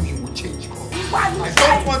you, you will change color. I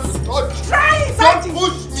don't want to touch you. Try it, Don't Andy.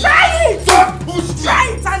 push me. Try it. Don't push me. Try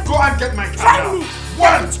it, Andy. Go and get my car. Try now. me.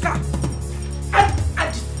 One.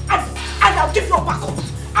 And I'll give you a back up.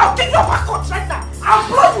 I'll give you a back up right now. I'll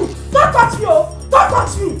blow you. Don't touch me, oh. Don't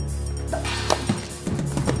touch me.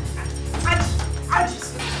 Andy.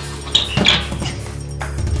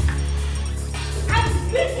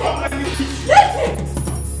 Leave me. Leave me.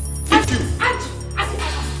 Andy, I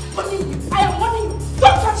am warning you. I am warning you.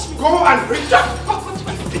 Don't touch me. Go and bring Don't touch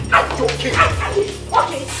me. Andy, okay.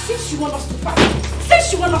 Okay, since you want us to fight,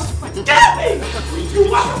 tell me. You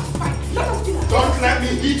want us to fight. Let us do that. Don't let me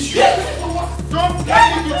hit you. Don't let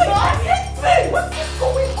me do that. What is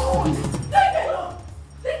going on?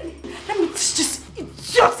 Let me teach this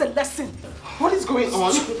idiot a lesson. What is going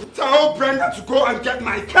on? Tell Brenda to go and get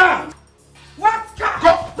my car. What car?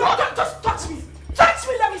 Go. Don't just touch me. Touch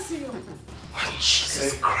me, let me see you. Oh,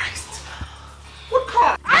 Jesus Christ. What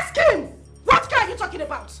car? Ask him. What car are you talking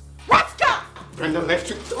about? What car? Brenda left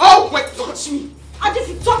you. Oh, wait, touch me. And if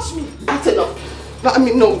you touch me. That's enough.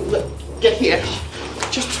 No, get here.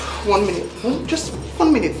 Just 1 minute. Just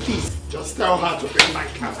 1 minute, please. Just tell her to bring my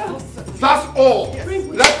car. That's all.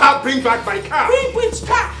 Let her bring back my car. Bring which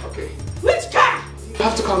car? Okay. Which car? You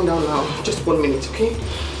have to calm down now. Just 1 minute, okay?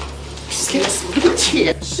 Get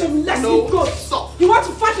here. Shameless No, good. stop. You want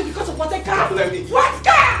to fight me because of what I car? Don't let me. What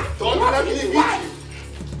car? Don't let me hit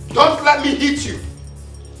you. Don't let me hit you.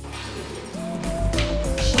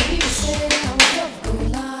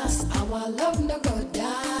 Our love no go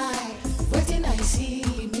die. Waiting I see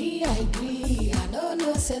me, I agree. I don't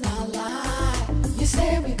know, say no lie. You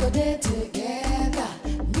say we go there together,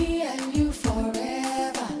 me and you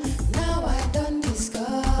forever. Now I don't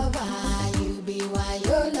discover you be why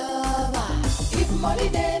your lover. If money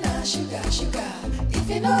then I sugar. If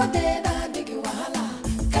you know then I big wahala.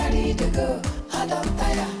 Carry the go, I don't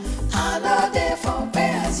tire. I know they for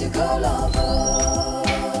pay as you go lover.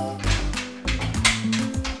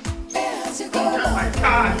 My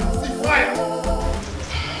car. See fire.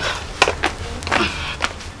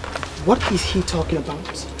 What is he talking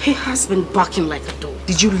about? He has been barking like a dog.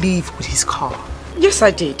 Did you leave with his car? Yes,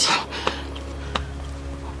 I did.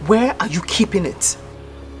 Where are you keeping it?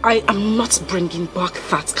 I am not bringing back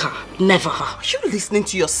that car. Never. Are you listening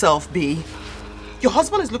to yourself, B? Your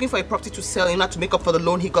husband is looking for a property to sell in order to make up for the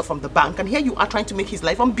loan he got from the bank, and here you are trying to make his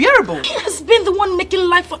life unbearable. He has been the one making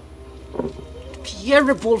life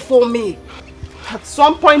unbearable for me. At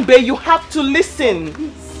some point, babe, you have to listen.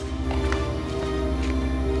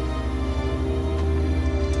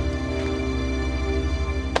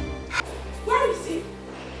 Where is he?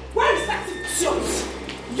 Where is that idiot?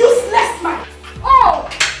 Useless man! Oh!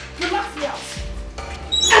 You knocked me out.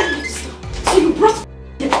 So you brought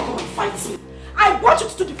here to come and fight me. I want you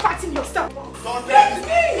to do the fighting yourself. Don't let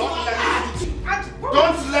me.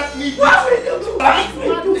 Don't let me. What will you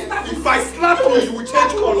do? If I slap you, you will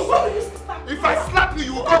change color. If I slap you,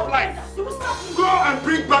 you will go blind. You will slap me. Go and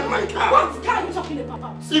bring back my car. What car are you talking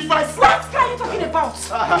about? If I slap... What car are you talking about?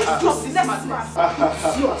 This is madness.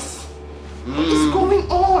 It's yours. What is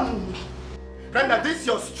going on? Brenda, this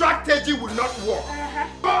your strategy will not work.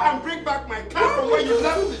 Go and bring back my car from where you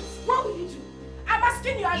left it. What will you do? I'm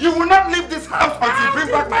asking you. You will not leave this house until you bring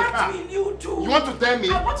back my car. What will you do? You want to dare me?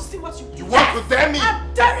 I want to see what you do. You want to dare me?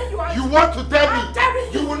 I'm daring you. You want to dare me? I'm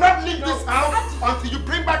daring you. You will not leave this house until you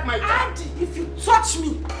bring back my car. Andy, if you touch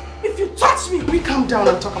me, we calm down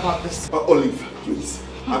and talk about this. Olive, please.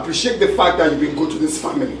 I appreciate the fact that you've been good to this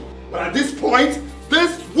family. But at this point,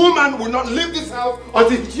 this woman will not leave this house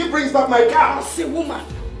until she brings back my car. I'll say woman.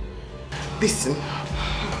 Listen,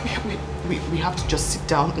 we have to just sit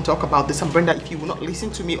down and talk about this. And Brenda, if you will not listen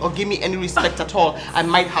to me or give me any respect at all, I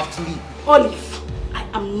might have to leave. Olive, I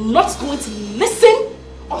am not going to listen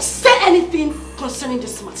or say anything concerning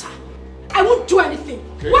this matter. I won't do anything.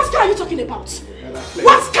 Okay. What car are you talking about?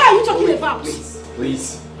 What car are you talking about?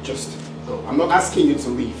 Please, just go. I'm not asking you to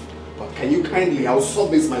leave. But can you kindly, I'll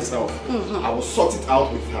sort this myself. I will sort it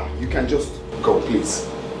out with her. You can just go, please.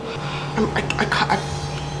 I can't.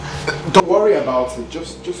 Don't worry about it.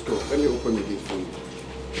 Just go. Let me open the gate for you.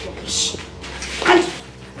 Shh. Andy,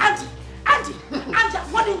 I'm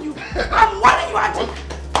warning you. I'm warning you, Andy.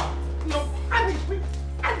 No, Andy,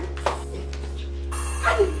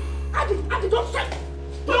 don't try.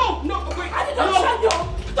 No, wait. Andy, don't try me.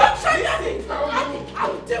 Don't try me, Andy. Andy, I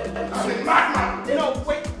will deal with it. I'm a madman. No,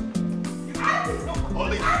 wait. Andy, no.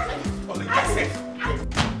 Only, that's it.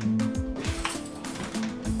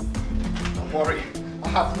 Don't worry. I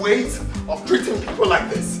have ways of treating people like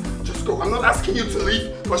this. Just go. I'm not asking you to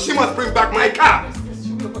leave, but she must bring back my car.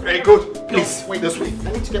 Very good. Please, wait this way.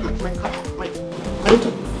 I need to get my car.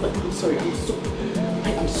 I'm sorry. I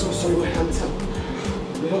am so sorry. My hands up.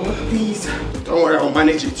 Lord, please. Don't worry. I'll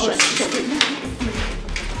manage it.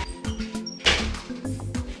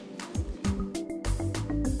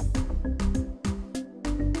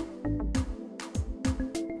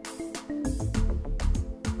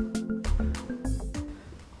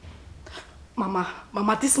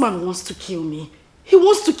 Mama, this man wants to kill me. He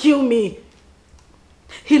wants to kill me.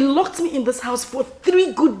 He locked me in this house for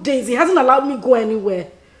 3 good days. He hasn't allowed me go anywhere.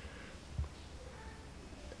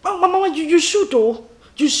 Mama, you should though.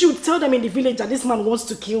 You should tell them in the village that this man wants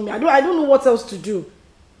to kill me. I don't know what else to do.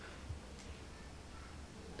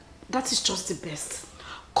 That is just the best.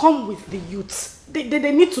 Come with the youth.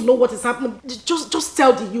 They need to know what is happening. Just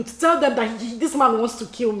tell the youth. Tell them that this man wants to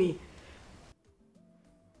kill me.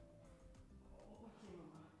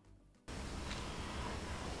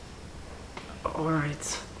 All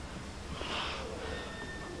right.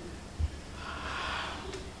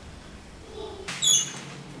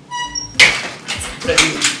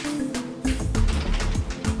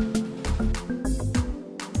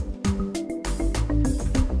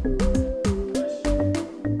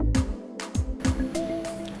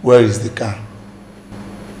 Where is the car?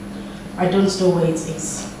 I don't know where it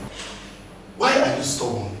is. Why are you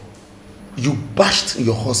stubborn? You bashed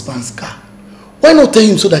your husband's car. Why not tell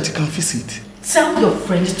him so that he can fix it? Tell your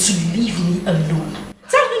friend to leave me alone.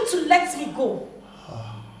 Tell him to let me go.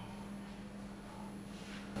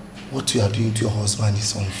 What you are doing to your husband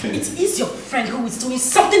is unfair. It is your friend who is doing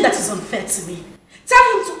something that is unfair to me.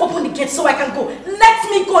 Tell him to open the gate so I can go. Let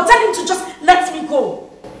me go. Tell him to just let me go.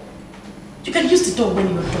 You can use the door when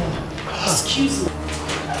you're done. Excuse me.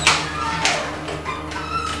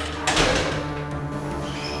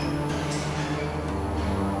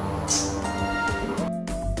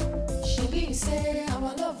 Say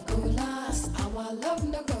our love go last, our love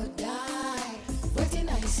no go die. Waiting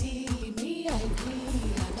I see me, I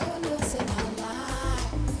agree. I don't know say my lie.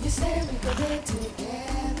 You say we go there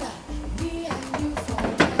together, me and you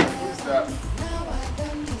forever. Now I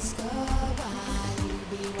don't discover you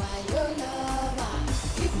be my your lover.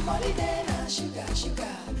 If money then I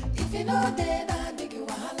sugar. If you know then I big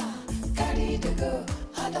wahala. Carry the go,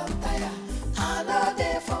 I don't tire. I know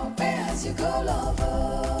they for pay as you go lover.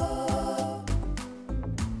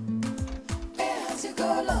 You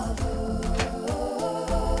go lover,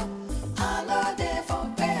 I know they for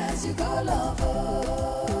pay as you go lover.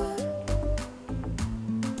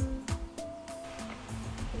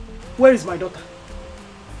 Where is my daughter?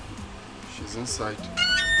 She's inside.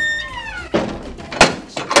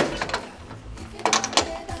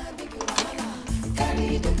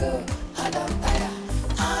 Carry the go, I don't tire.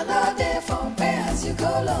 I know they for pay as you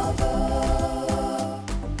go, lover.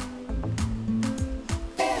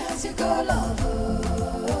 Pay as you go, lover.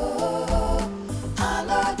 I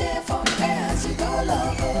know they for pay as you go,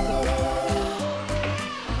 lover.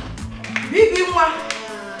 Bibi moi.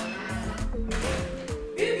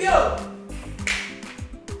 Bibio.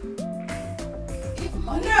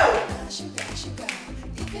 No.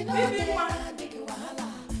 Bibi moi.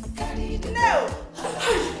 No.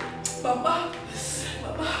 Mama.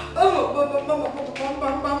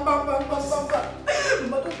 Mama,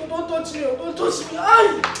 don't touch me. Don't touch me.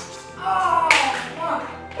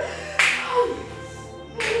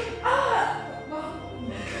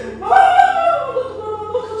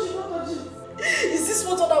 Is this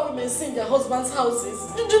what other women see in their husbands' houses?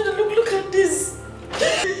 Look at this.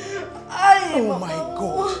 Oh my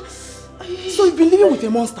God. So you've been living with a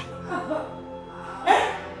monster?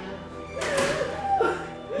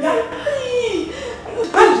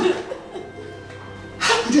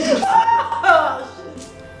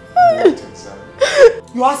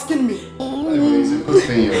 You're asking me? Anyway, it's a good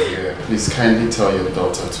thing you're here. Please kindly tell your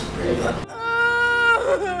daughter to bring her.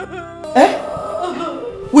 Eh?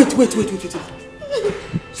 Wait.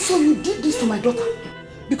 So you did this to my daughter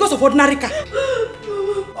because of ordinary car?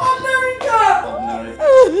 Ordinary car!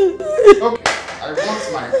 Okay, I want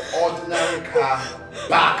my ordinary car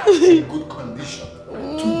back in good condition.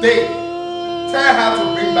 Today, tell her to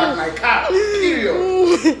bring back my car. Period.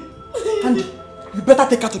 Andy, you better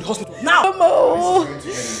take her to the hospital now.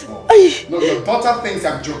 No, your daughter thinks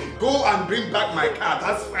I'm joking. Go and bring back my car.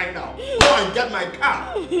 That's fine now. Go and get my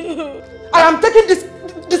car. I am taking this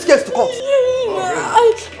case to court.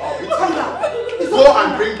 Calm down. Go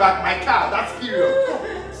and bring back my car. That's period.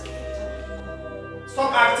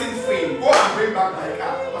 Stop acting free. Go and bring back my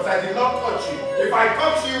car. Because I did not touch you. If I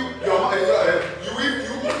touch you, you.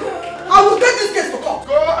 I will take this case to court.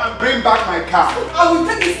 Go and bring back my car. I will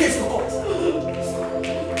take this case to court.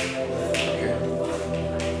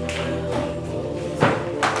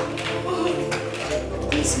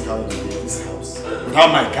 Let's see how you leave this house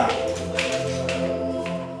without my car.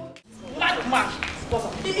 Man,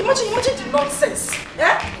 imagine the nonsense.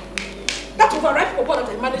 Eh? That overripe boy that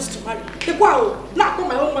I managed to marry. The boy now call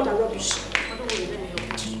my own mother rubbish. I don't really let me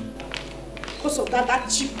help you. Because of that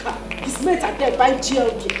cheap car, his mates are there buying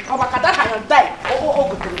GLB. Our Kadaka will die.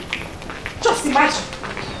 Oh. Just imagine.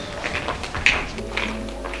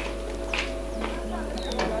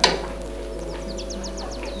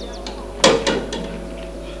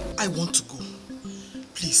 I want to go.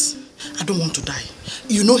 Please, I don't want to die.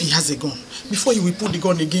 You know he has a gun. Before you will pull the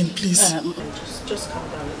gun again, please. Just calm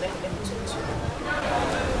down. Let me talk to you.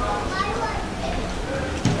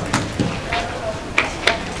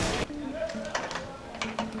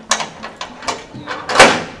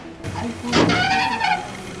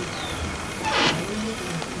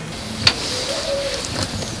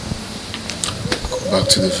 Go back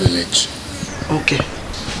to the village. Okay.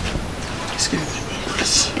 Excuse me,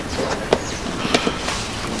 please.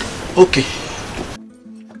 Okay.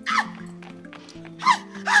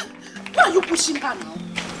 Why are you pushing her now?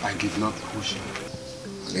 I did not push her.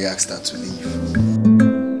 I asked her to leave.